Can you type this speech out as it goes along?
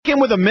in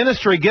with a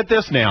ministry, get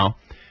this now,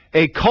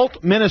 a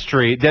cult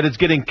ministry that is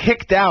getting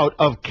kicked out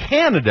of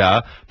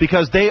Canada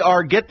because they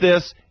are, get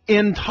this,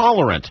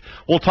 intolerant.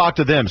 We'll talk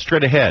to them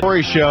straight ahead.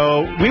 Story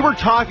show. We were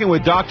talking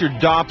with Dr.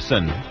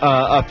 Dobson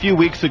a few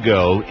weeks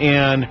ago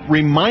and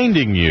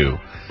reminding you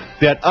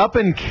that up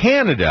in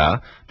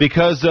Canada,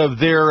 because of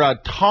their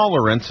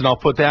tolerance, and I'll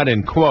put that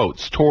in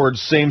quotes,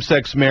 towards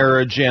same-sex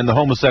marriage and the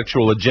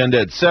homosexual agenda,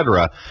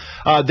 etc.,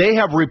 they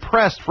have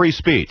repressed free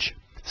speech.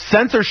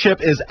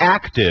 Censorship is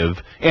active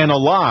and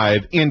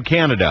alive in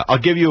Canada. I'll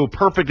give you a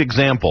perfect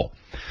example.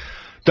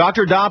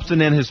 Dr.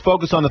 Dobson and his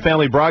Focus on the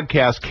Family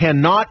broadcast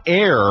cannot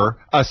air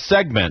a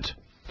segment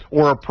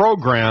or a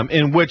program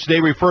in which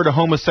they refer to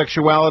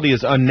homosexuality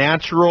as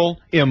unnatural,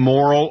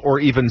 immoral,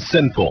 or even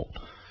sinful.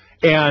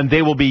 And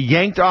they will be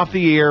yanked off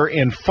the air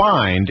and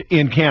fined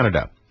in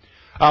Canada.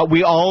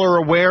 We all are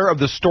aware of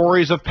the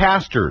stories of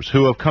pastors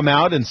who have come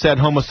out and said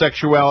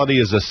homosexuality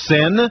is a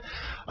sin,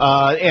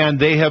 and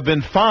they have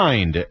been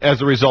fined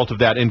as a result of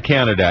that in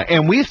Canada.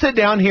 And we sit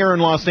down here in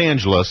Los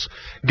Angeles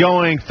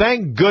going,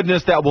 thank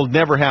goodness that will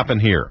never happen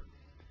here.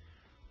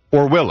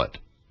 Or will it?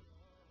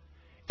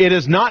 It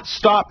is not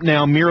stopped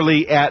now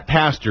merely at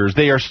pastors.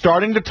 They are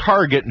starting to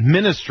target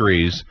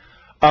ministries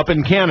up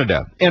in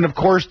Canada. And, of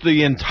course,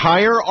 the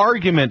entire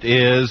argument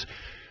is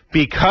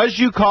because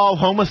you call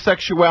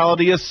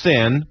homosexuality a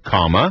sin,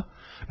 comma,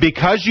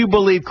 because you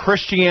believe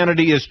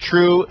Christianity is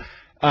true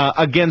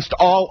against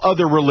all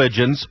other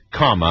religions,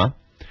 comma,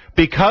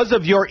 because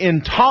of your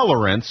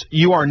intolerance,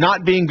 you are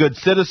not being good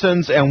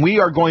citizens, and we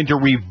are going to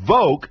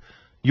revoke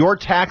your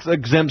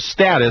tax-exempt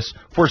status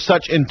for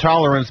such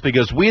intolerance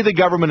because we, the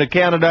government of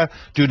Canada,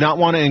 do not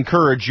want to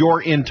encourage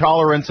your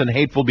intolerance and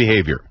hateful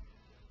behavior.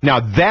 Now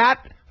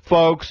that,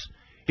 folks,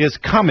 is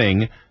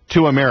coming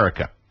to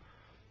America.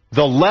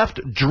 The left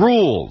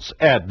drools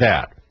at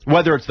that,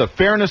 whether it's the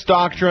fairness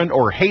doctrine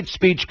or hate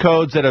speech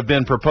codes that have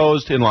been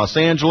proposed in Los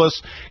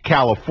Angeles,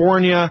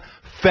 California,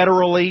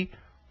 federally.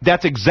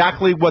 That's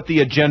exactly what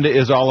the agenda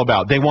is all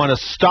about. They want to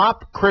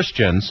stop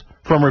Christians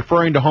from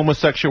referring to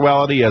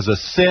homosexuality as a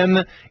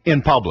sin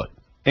in public,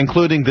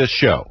 including this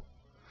show.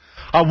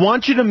 I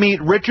want you to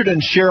meet Richard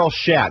and Cheryl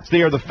Schatz.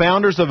 They are the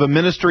founders of a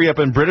ministry up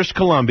in British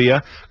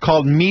Columbia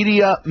called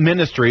Media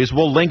Ministries.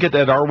 We'll link it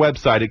at our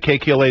website at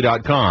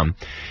kkla.com.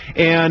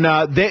 And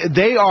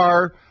they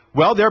are,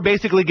 well, they're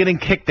basically getting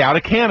kicked out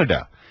of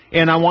Canada.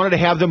 And I wanted to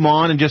have them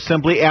on and just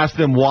simply ask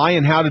them why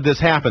and how did this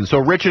happen. So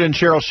Richard and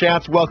Cheryl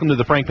Schatz, welcome to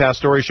the Frank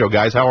Pastore Show,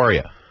 guys. How are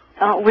you?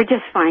 We're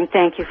just fine.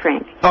 Thank you,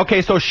 Frank.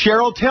 Okay, so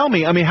Cheryl, tell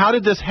me, how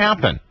did this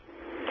happen?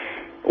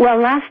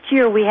 Well, last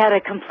year we had a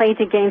complaint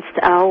against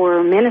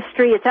our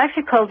ministry. It's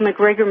actually called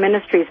McGregor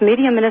Ministries.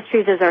 Media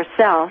Ministries is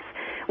ourselves.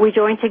 We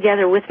joined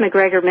together with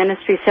McGregor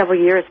Ministries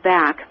several years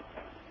back.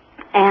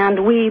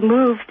 And we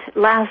moved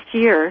last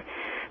year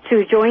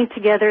to join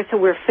together, so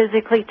we're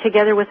physically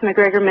together with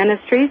McGregor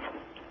Ministries.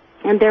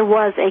 And there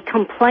was a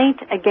complaint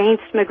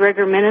against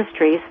McGregor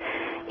Ministries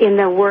in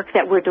the work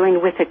that we're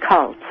doing with the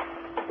cults.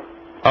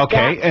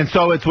 Okay, and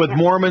so it's with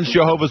Mormons,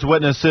 Jehovah's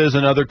Witnesses,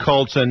 and other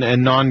cults and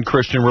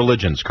non-Christian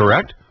religions,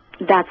 correct?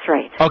 That's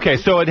right. Okay,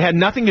 so it had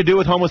nothing to do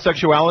with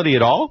homosexuality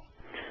at all?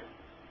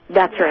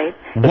 That's right.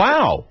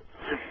 Wow.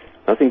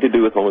 Nothing to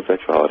do with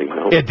homosexuality,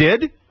 no. It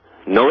did?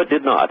 No, it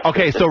did not.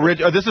 Okay, so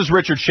this is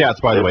Richard Schatz,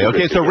 by the way.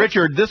 Okay, so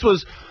Richard,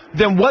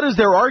 then what is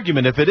their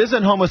argument? If it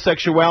isn't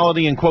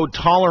homosexuality and, quote,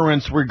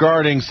 tolerance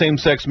regarding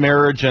same-sex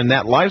marriage and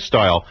that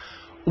lifestyle,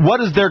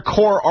 what is their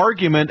core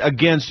argument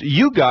against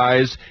you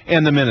guys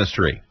and the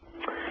ministry?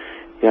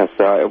 Yes,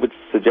 I would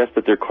suggest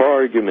that their core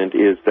argument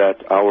is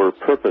that our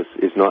purpose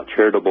is not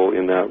charitable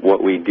in that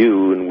what we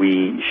do, and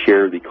we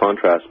share the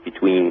contrast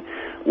between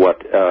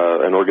what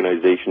an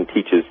organization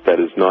teaches that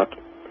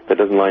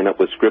doesn't line up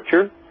with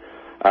Scripture.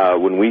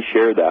 When we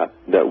share that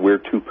we're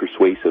too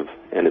persuasive,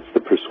 and it's the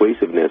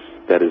persuasiveness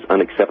that is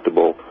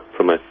unacceptable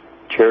from a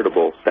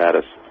charitable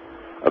status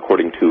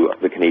according to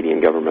the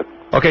Canadian government.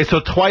 Okay,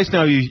 so twice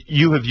now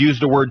you have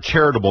used the word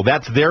charitable.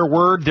 That's their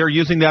word? They're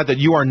using that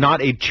you are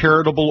not a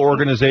charitable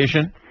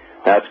organization?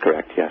 That's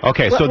correct, yes.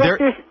 Okay, so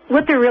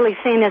what they're really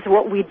saying is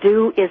what we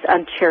do is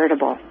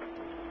uncharitable.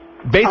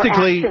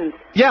 Basically,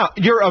 yeah,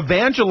 you're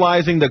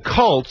evangelizing the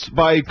cults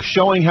by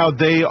showing how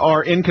they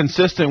are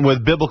inconsistent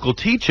with biblical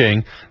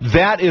teaching.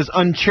 That is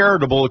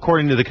uncharitable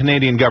according to the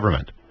Canadian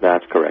government.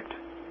 That's correct.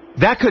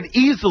 That could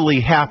easily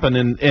happen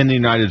in the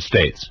United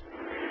States.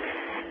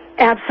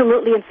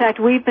 Absolutely. In fact,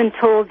 we've been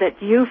told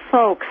that you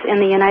folks in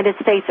the United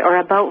States are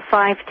about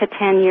 5 to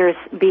 10 years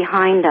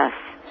behind us.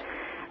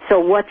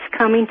 So what's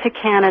coming to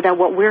Canada,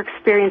 what we're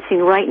experiencing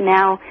right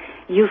now,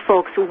 you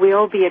folks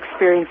will be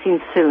experiencing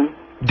soon.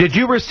 Did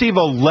you receive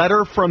a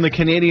letter from the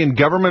Canadian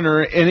government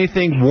or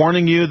anything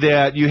warning you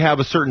that you have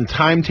a certain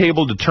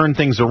timetable to turn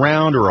things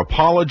around or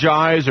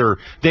apologize, or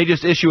they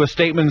just issue a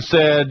statement and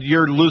said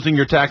you're losing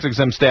your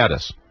tax-exempt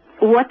status?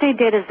 What they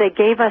did is they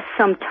gave us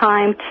some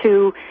time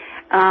to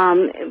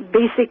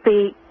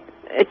basically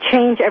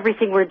change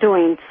everything we're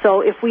doing.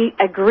 So if we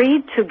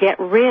agreed to get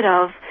rid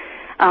of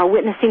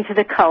witnessing to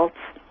the cults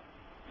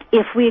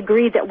if we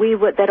agreed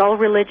that all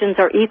religions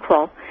are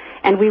equal,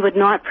 and we would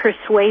not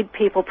persuade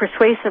people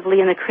persuasively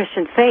in the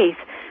Christian faith,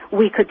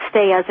 we could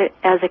stay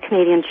as a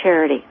Canadian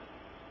charity.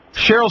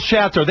 Cheryl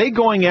Schatz, are they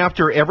going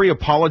after every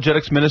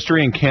apologetics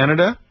ministry in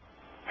Canada?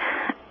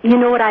 You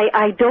know what,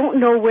 I don't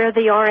know where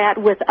they are at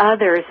with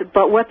others,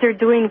 but what they're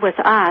doing with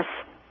us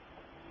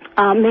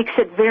makes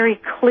it very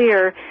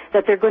clear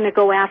that they're going to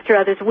go after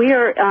others. We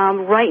are,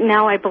 right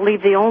now, I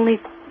believe, the only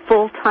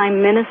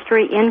full-time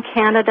ministry in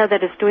Canada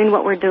that is doing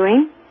what we're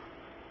doing.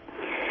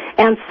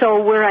 And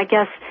so we're, I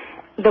guess,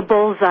 the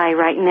bullseye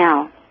right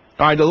now.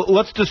 All right,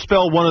 let's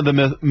dispel one of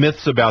the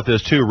myths about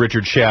this, too,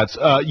 Richard Schatz.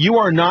 You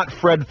are not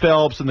Fred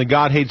Phelps and the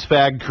God Hates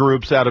Fag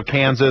groups out of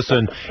Kansas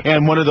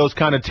and one of those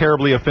kind of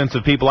terribly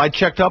offensive people. I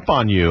checked up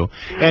on you,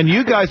 and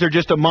you guys are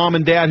just a mom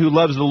and dad who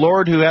loves the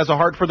Lord, who has a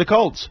heart for the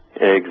cults.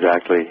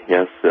 Exactly.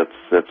 Yes,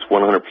 that's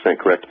 100%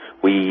 correct.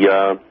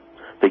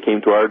 They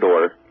came to our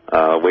door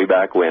way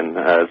back when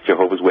as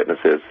Jehovah's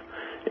Witnesses,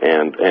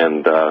 and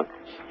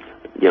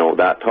you know,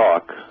 that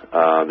talk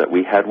that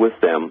we had with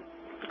them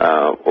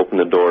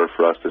opened the door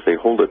for us to say,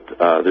 hold it,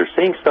 they're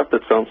saying stuff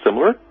that sounds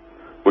similar.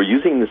 We're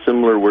using the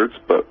similar words,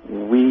 but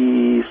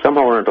we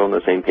somehow aren't on the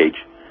same page.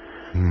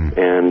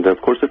 And, of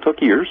course, it took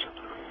years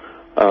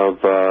of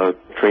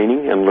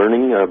training and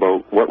learning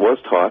about what was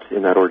taught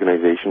in that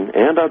organization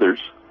and others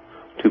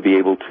to be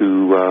able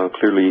to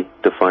clearly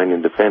define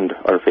and defend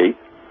our faith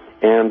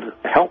and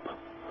help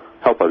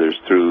others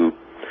through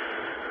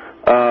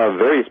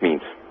various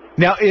means.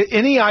 Now,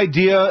 any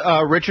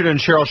idea, Richard and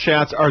Cheryl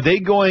Schatz, are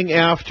they going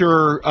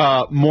after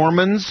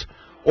Mormons,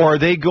 or are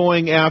they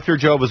going after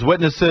Jehovah's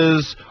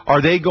Witnesses?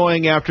 Are they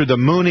going after the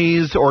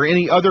Moonies or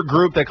any other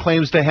group that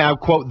claims to have,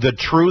 quote, the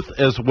truth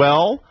as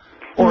well?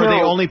 Or No. are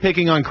they only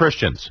picking on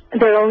Christians?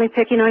 They're only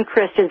picking on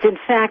Christians. In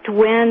fact,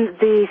 when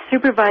the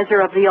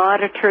supervisor of the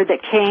auditor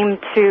that came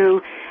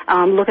to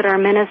look at our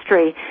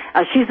ministry,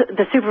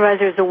 the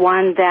supervisor is the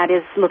one that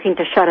is looking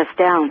to shut us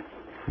down.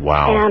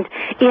 Wow. And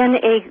in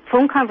a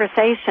phone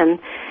conversation,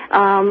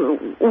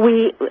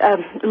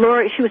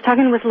 she was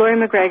talking with Lori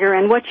McGregor,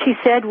 and what she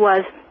said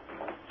was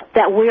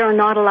that we are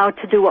not allowed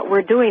to do what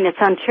we're doing. It's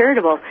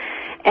uncharitable.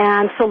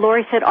 And so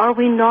Lori said, are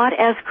we not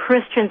as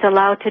Christians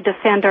allowed to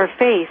defend our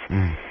faith?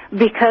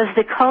 Because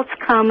the cults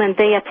come and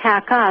they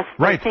attack us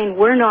by saying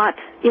we're not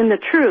in the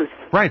truth.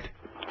 Right.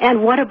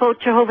 And what about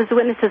Jehovah's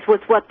Witnesses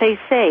with what they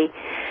say?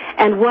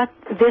 And what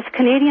this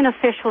Canadian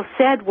official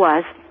said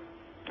was,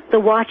 the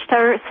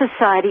Watchtower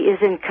Society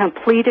is in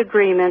complete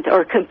agreement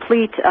or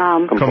complete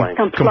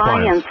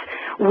compliance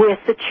with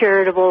the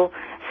charitable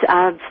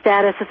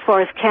status as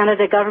far as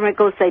Canada government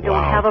goes. They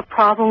don't have a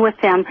problem with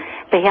them.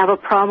 They have a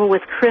problem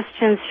with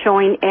Christians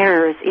showing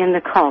errors in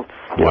the cults.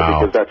 Yeah,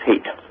 because that's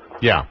hate.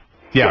 Yeah.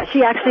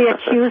 She actually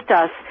accused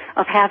us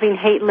of having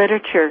hate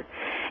literature.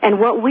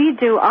 And what we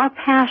do, our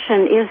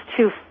passion is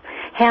to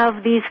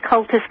have these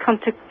cultists come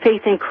to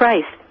faith in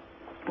Christ.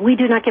 We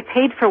do not get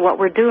paid for what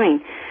we're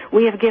doing.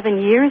 We have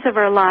given years of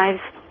our lives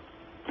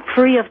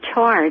free of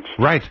charge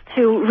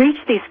to reach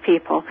these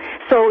people.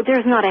 So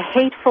there's not a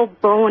hateful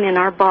bone in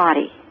our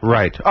body.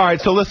 Right. All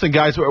right, so listen,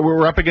 guys,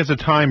 we're up against a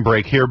time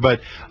break here,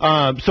 but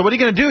so what are you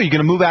going to do? Are you going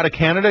to move out of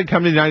Canada and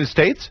come to the United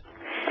States?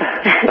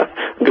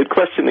 Good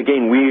question.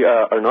 Again, we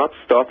are not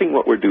stopping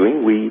what we're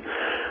doing. We,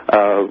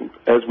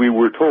 as we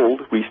were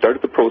told, we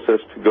started the process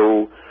to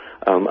go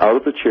out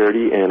of the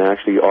charity and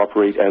actually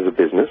operate as a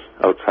business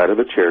outside of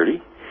the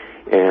charity.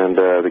 And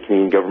the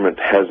Canadian government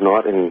has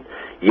not, and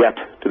yet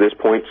to this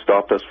point,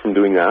 stopped us from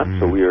doing that.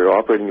 So we are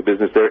operating a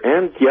business there.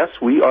 And yes,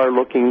 we are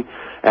looking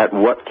at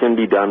what can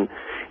be done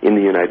in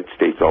the United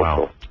States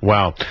also.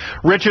 Wow.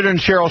 Richard and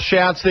Cheryl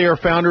Schatz, they are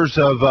founders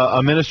of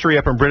a ministry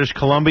up in British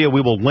Columbia.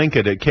 We will link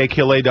it at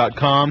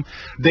kkla.com.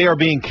 They are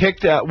being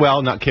kicked out,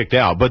 well, not kicked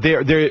out, but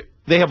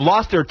they have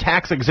lost their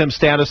tax-exempt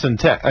status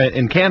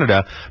in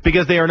Canada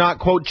because they are not,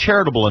 quote,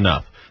 charitable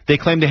enough. They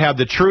claim to have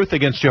the truth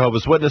against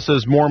Jehovah's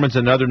Witnesses, Mormons,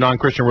 and other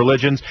non-Christian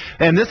religions.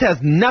 And this has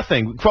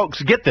nothing,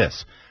 folks, get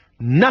this,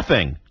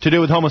 nothing to do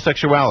with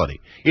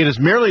homosexuality. It is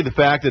merely the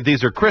fact that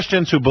these are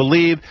Christians who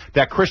believe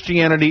that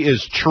Christianity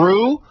is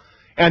true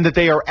and that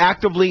they are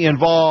actively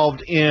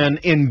involved in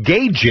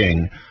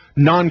engaging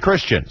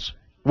non-Christians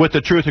with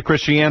the truth of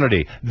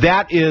Christianity.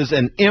 That is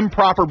an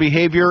improper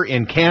behavior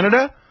in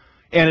Canada,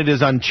 and it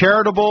is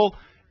uncharitable,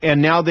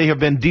 and now they have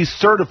been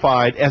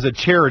decertified as a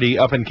charity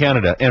up in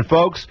Canada. And,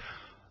 folks,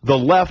 the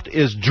left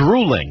is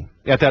drooling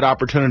at that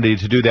opportunity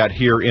to do that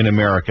here in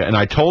America. And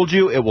I told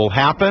you it will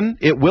happen.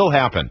 It will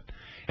happen.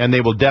 And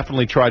they will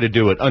definitely try to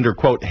do it under,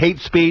 quote, hate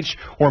speech,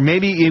 or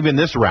maybe even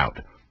this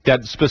route,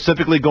 that's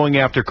specifically going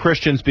after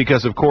Christians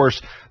because, of course,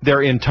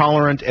 they're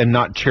intolerant and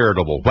not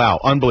charitable.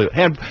 Wow,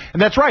 unbelievable.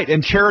 And that's right,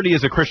 and charity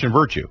is a Christian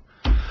virtue.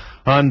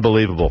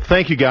 Unbelievable.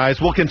 Thank you, guys.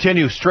 We'll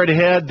continue straight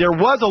ahead. There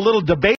was a little debate.